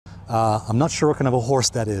I'm not sure what kind of a horse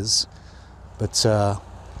that is, but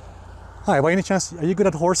hi, by any chance, are you good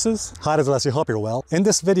at horses? Hi, this is Alessio, hope you're well. In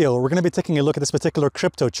this video, we're going to be taking a look at this particular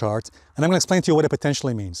crypto chart, and I'm going to explain to you what it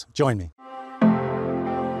potentially means. Join me.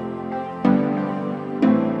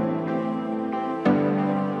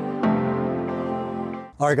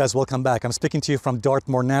 All right, guys, welcome back. I'm speaking to you from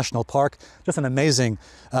Dartmoor National Park. Just an amazing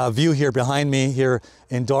view here behind me here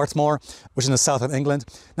in Dartmoor, which is in the south of England.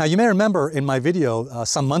 Now, you may remember in my video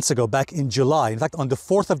some months ago, back in July, in fact, on the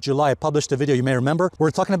 4th of July, I published a video, you may remember.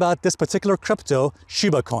 We're talking about this particular crypto,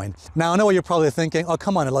 Shiba coin. Now, I know what you're probably thinking. Oh,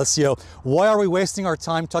 come on, Alessio. Why are we wasting our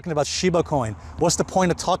time talking about Shiba coin? What's the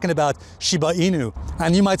point of talking about Shiba Inu?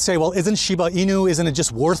 And you might say, well, isn't Shiba Inu, isn't it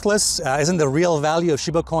just worthless? Isn't the real value of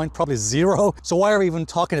Shiba coin probably zero? So why are we even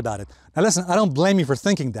talking about it? Now listen, I don't blame you for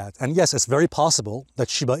thinking that. And yes, it's very possible that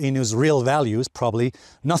Shiba Inu's real value is probably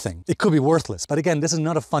nothing. It could be worthless. But again, this is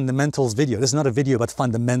not a fundamentals video. This is not a video about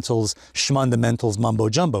fundamentals, schmundamentals, mumbo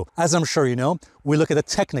jumbo. As I'm sure you know, we look at the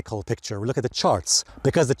technical picture. We look at the charts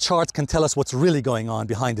because the charts can tell us what's really going on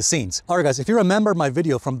behind the scenes. All right, guys, if you remember my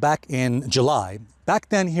video from back in July, back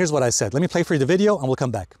then, here's what I said. Let me play for you the video and we'll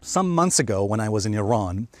come back. Some months ago when I was in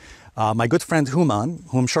Iran, my good friend Human,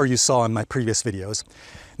 who I'm sure you saw in my previous videos.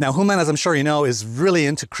 Now, Human, as I'm sure you know, is really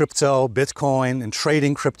into crypto, Bitcoin, and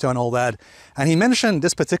trading crypto and all that. And he mentioned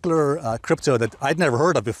this particular crypto that I'd never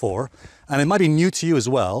heard of before, and it might be new to you as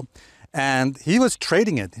well. And he was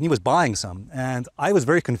trading it, and he was buying some. And I was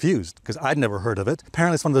very confused because I'd never heard of it.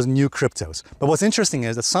 Apparently, it's one of those new cryptos. But what's interesting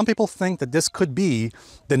is that some people think that this could be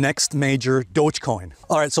the next major Dogecoin.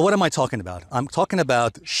 All right, so what am I talking about? I'm talking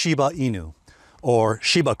about Shiba Inu, or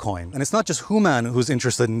Shiba coin. And it's not just Human who's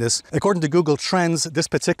interested in this. According to Google Trends, this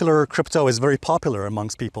particular crypto is very popular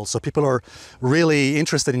amongst people. So people are really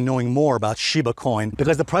interested in knowing more about Shiba coin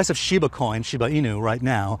because the price of Shiba coin, Shiba Inu right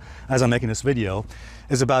now, as I'm making this video,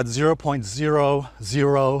 is about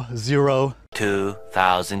 0.000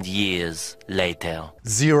 2,000 years later.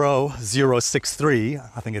 0063,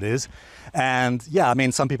 I think it is. And yeah, I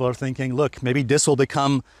mean, some people are thinking, look, maybe this will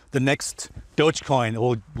become the next Dogecoin. It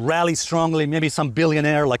will rally strongly. Maybe some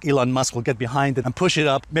billionaire like Elon Musk will get behind it and push it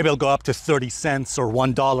up. Maybe it'll go up to 30 cents or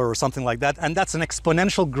 $1 or something like that. And that's an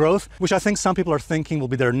exponential growth, which I think some people are thinking will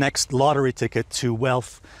be their next lottery ticket to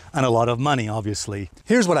wealth and a lot of money, obviously.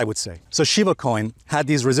 Here's what I would say. So Shiba coin had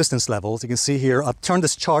these resistance levels. You can see here, I've turned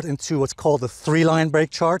this chart into what's called the 3-line break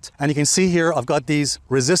chart. And you can see here, I've got these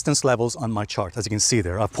resistance levels on my chart, as you can see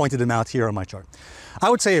there. I've pointed them out here on my chart. I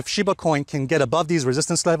would say if Shiba coin can get above these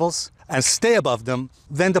resistance levels and stay above them,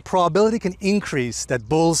 then the probability can increase that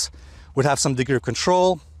bulls would have some degree of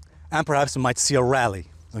control and perhaps we might see a rally.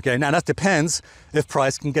 Okay, now that depends if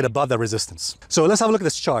price can get above that resistance. So let's have a look at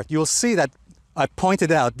this chart. You'll see that I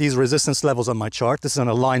pointed out these resistance levels on my chart. This is on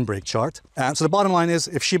a line break chart. So the bottom line is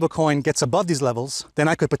if Shiba coin gets above these levels, then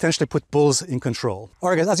I could potentially put bulls in control. All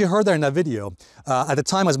right, guys, as you heard there in that video, at the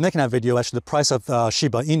time I was making that video, actually the price of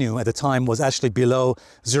Shiba Inu at the time was actually below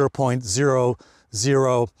 0.000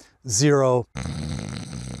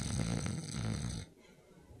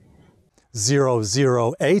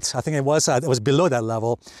 0.008, I think it was below that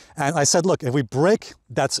level. And I said, look, if we break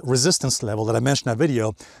that resistance level that I mentioned in that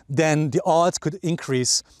video, then the odds could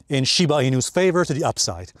increase in Shiba Inu's favor to the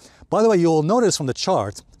upside. By the way, you'll notice from the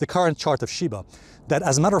chart, the current chart of Shiba, that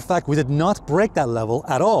as a matter of fact, we did not break that level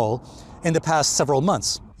at all in the past several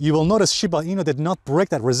months. You will notice Shiba Inu did not break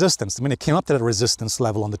that resistance. I mean, it came up to that resistance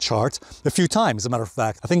level on the chart a few times, as a matter of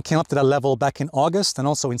fact. I think it came up to that level back in August and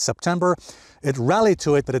also in September. It rallied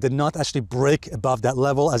to it, but it did not actually break above that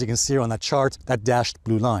level, as you can see on that chart, that dashed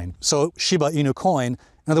blue line. So Shiba Inu coin,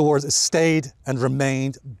 in other words, it stayed and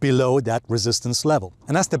remained below that resistance level.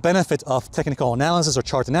 And that's the benefit of technical analysis or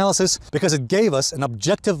chart analysis, because it gave us an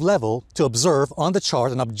objective level to observe on the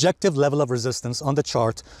chart, an objective level of resistance on the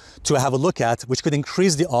chart to have a look at, which could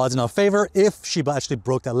increase the odds in our favor if Shiba actually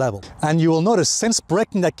broke that level. And you will notice since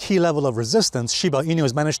breaking that key level of resistance, Shiba Inu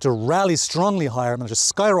has managed to rally strongly higher, managed to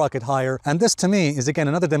skyrocket higher. And this to me is again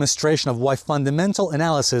another demonstration of why fundamental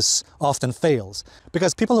analysis often fails.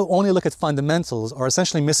 Because people who only look at fundamentals are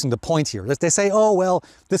essentially missing the point here. They say, oh, well,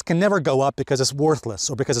 this can never go up because it's worthless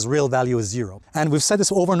or because its real value is zero. And we've said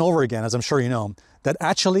this over and over again, as I'm sure you know, that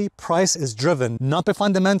actually price is driven not by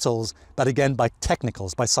fundamentals, but again by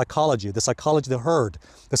technicals, by psychology, the psychology of the herd,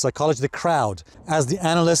 the psychology of the crowd. As the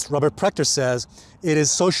analyst Robert Prechter says, it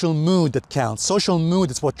is social mood that counts. Social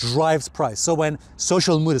mood is what drives price. So when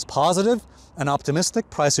social mood is positive and optimistic,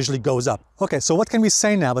 price usually goes up. Okay, so what can we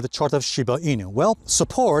say now about the chart of Shiba Inu? Well,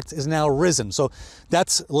 support is now risen. So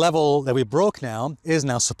that level that we broke now is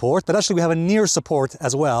now support, but actually we have a near support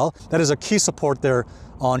as well. That is a key support there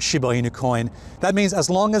on Shiba Inu coin. That means as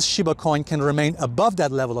long as Shiba coin can remain above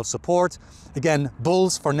that level of support, again,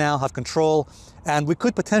 bulls for now have control, and we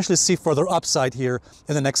could potentially see further upside here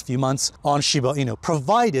in the next few months on Shiba Inu,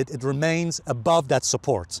 provided it remains above that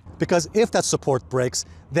support. Because if that support breaks,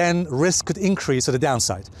 then risk could increase to the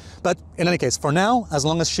downside. But in any case, for now, as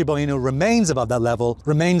long as Shiba Inu remains above that level,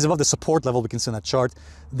 remains above the support level we can see in that chart,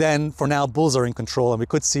 then for now, bulls are in control and we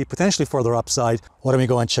could see potentially further upside. Why don't we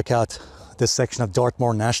go and check out this section of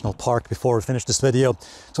Dartmoor National Park before we finish this video.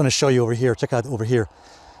 Just want to show you over here. Check out over here.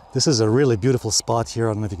 This is a really beautiful spot here.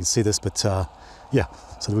 I don't know if you can see this, but yeah.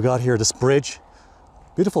 So we got here this bridge.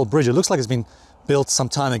 Beautiful bridge. It looks like it's been built some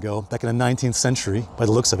time ago, back in the 19th century, by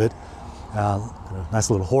the looks of it. Nice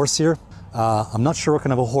little horse here. I'm not sure what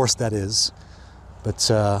kind of a horse that is, but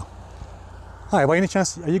hi, by any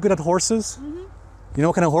chance, are you good at horses? Mm-hmm. You know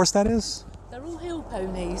what kind of horse that is? They're all hill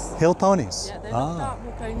ponies. Hill ponies? Yeah, they're not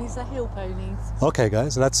Dartmoor ponies, they're hill ponies. Okay,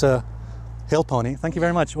 guys, so that's a hill pony. Thank you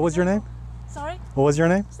very much. What was your name? Sorry? What was your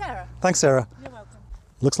name? Sarah. Thanks, Sarah. You're welcome.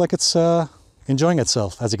 Looks like it's enjoying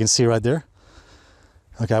itself, as you can see right there.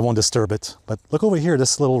 Okay, I won't disturb it, but look over here,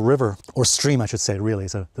 this little river, or stream, I should say, really.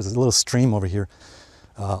 So there's a little stream over here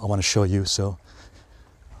I want to show you. So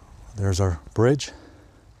there's our bridge,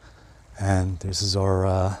 and this is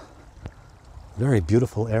our very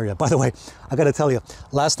beautiful area. By the way, I got to tell you,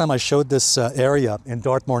 last time I showed this area in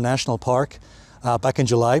Dartmoor National Park back in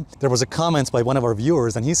July, there was a comment by one of our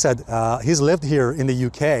viewers, and he said he's lived here in the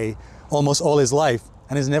UK almost all his life,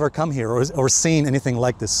 and has never come here or seen anything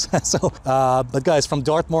like this. So, but guys, from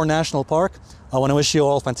Dartmoor National Park, I want to wish you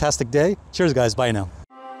all a fantastic day. Cheers, guys. Bye now.